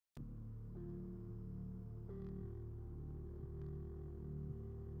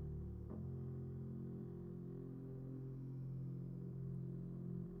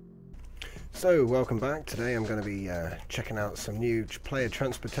So, welcome back. Today I'm going to be checking out some new player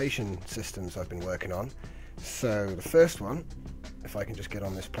transportation systems I've been working on. So, the first one, if I can just get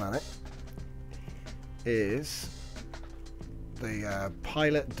on this planet, is the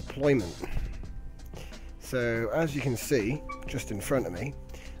pilot deployment. So, as you can see, just in front of me,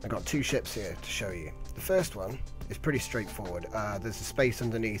 I've got two ships here to show you. The first one is pretty straightforward. There's a space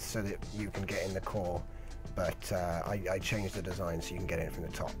underneath so that you can get in the core, but I changed the design so you can get in from the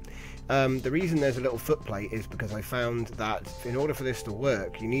top. The reason there's a little footplate is because I found that in order for this to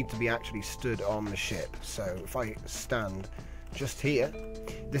work, you need to be actually stood on the ship. So if I stand just here,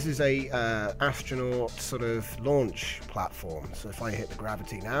 this is a astronaut sort of launch platform. So if I hit the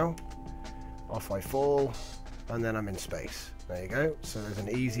gravity now, off I fall, and then I'm in space. There you go. So there's an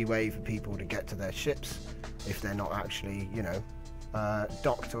easy way for people to get to their ships if they're not actually, you know,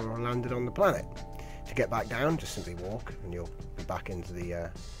 docked or landed on the planet. To get back down, just simply walk, and you'll be back into the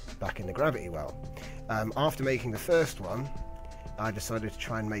gravity well. After making the first one, I decided to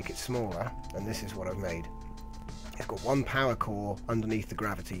try and make it smaller, and this is what I've made. It's got one power core underneath the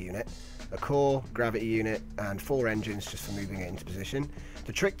gravity unit, a core, gravity unit, and 4 engines just for moving it into position.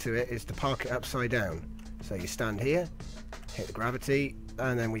 The trick to it is to park it upside down. So you stand here, hit the gravity,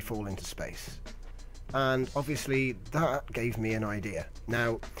 and then we fall into space. And obviously that gave me an idea.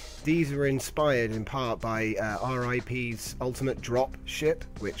 Now, these were inspired in part by RIP's ultimate drop ship,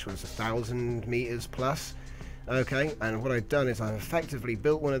 which was 1,000 meters plus. Okay, and what I've done is I've effectively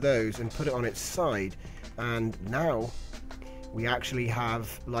built one of those and put it on its side, and now we actually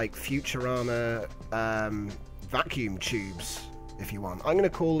have like Futurama vacuum tubes, if you want. I'm going to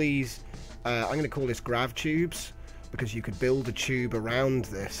call these this Grav tubes, because you could build a tube around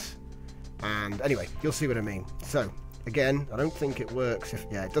this. And anyway, you'll see what I mean. So again, I don't think it works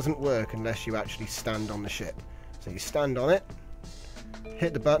it doesn't work unless you actually stand on the ship. So you stand on it,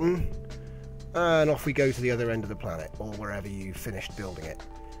 hit the button, and off we go to the other end of the planet, or wherever you finished building it.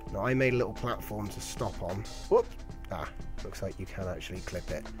 Now I made a little platform to stop on. Whoop! Looks like you can actually clip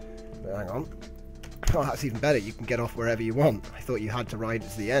it. But hang on. Oh, that's even better. You can get off wherever you want. I thought you had to ride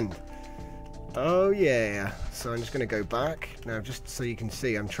it to the end. Oh yeah, so I'm just going to go back now, just so you can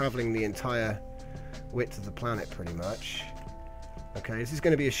see I'm traveling the entire width of the planet pretty much. Okay, this is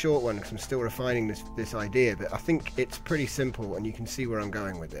going to be a short one because I'm still refining this idea, but I think it's pretty simple and you can see where I'm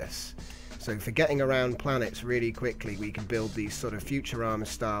going with this. So for getting around planets really quickly, we can build these sort of Futurama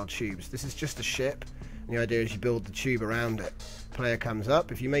style tubes. This is just a ship, and the idea is you build the tube around it. Player comes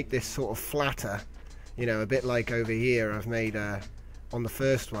up. If you make this sort of flatter, you know, a bit like over here, I've made on the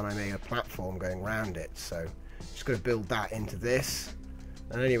first one I made a platform going round it, so just got to build that into this.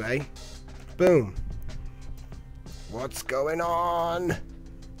 And anyway, boom. What's going on?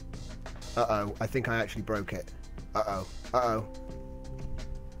 Uh-oh, I think I actually broke it. Uh-oh.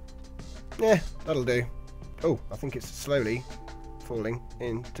 Yeah, that'll do. Oh, I think it's slowly falling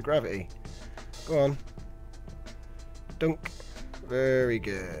into gravity. Go on. Dunk. Very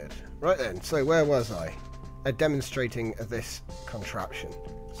good. Right then, so where was I? Demonstrating this contraption.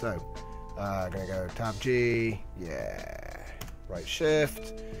 So, I'm going to go Tab G, yeah, right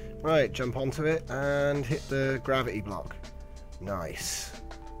shift, right, jump onto it and hit the gravity block. Nice,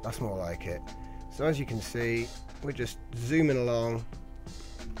 that's more like it. So as you can see, we're just zooming along.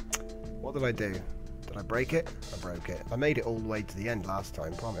 What did I do? Did I break it? I broke it. I made it all the way to the end last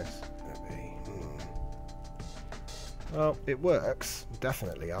time, promise. Well, it works,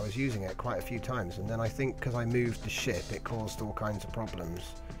 definitely. I was using it quite a few times, and then I think because I moved the ship, it caused all kinds of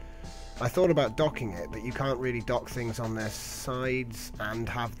problems. I thought about docking it, but you can't really dock things on their sides and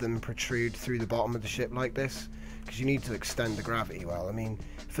have them protrude through the bottom of the ship like this, because you need to extend the gravity well. I mean,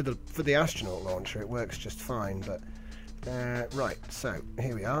 for the astronaut launcher, it works just fine, but... right, so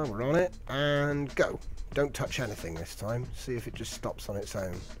here we are, we're on it, and go. Don't touch anything this time. See if it just stops on its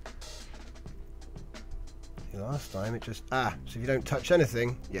own. Last time it just so if you don't touch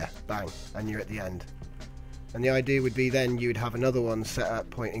anything, yeah, bang, and you're at the end. And the idea would be then you'd have another one set up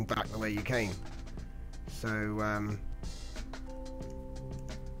pointing back the way you came. So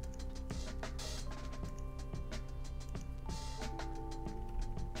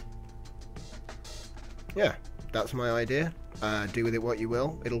yeah, that's my idea. Do with it what you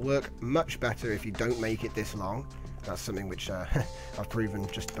will. It'll work much better if you don't make it this long. That's something which I've proven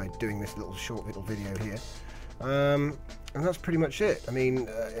just by doing this short little video here. And that's pretty much it. I mean,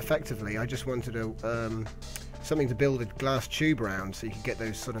 effectively, I just wanted something to build a glass tube around so you could get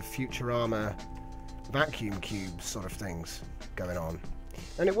those sort of Futurama vacuum cubes sort of things going on.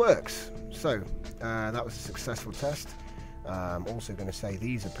 And it works. So, that was a successful test. I'm also going to say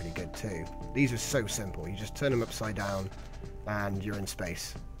these are pretty good too. These are so simple. You just turn them upside down and you're in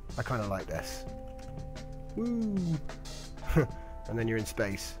space. I kind of like this. Woo! And then you're in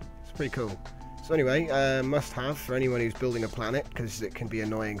space. It's pretty cool. So anyway, must have for anyone who's building a planet, because it can be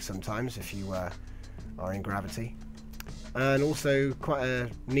annoying sometimes if you are in gravity. And also quite a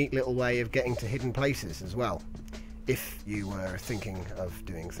neat little way of getting to hidden places as well, if you were thinking of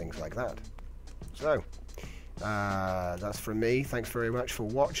doing things like that. So, that's from me. Thanks very much for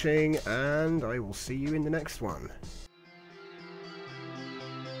watching, and I will see you in the next one.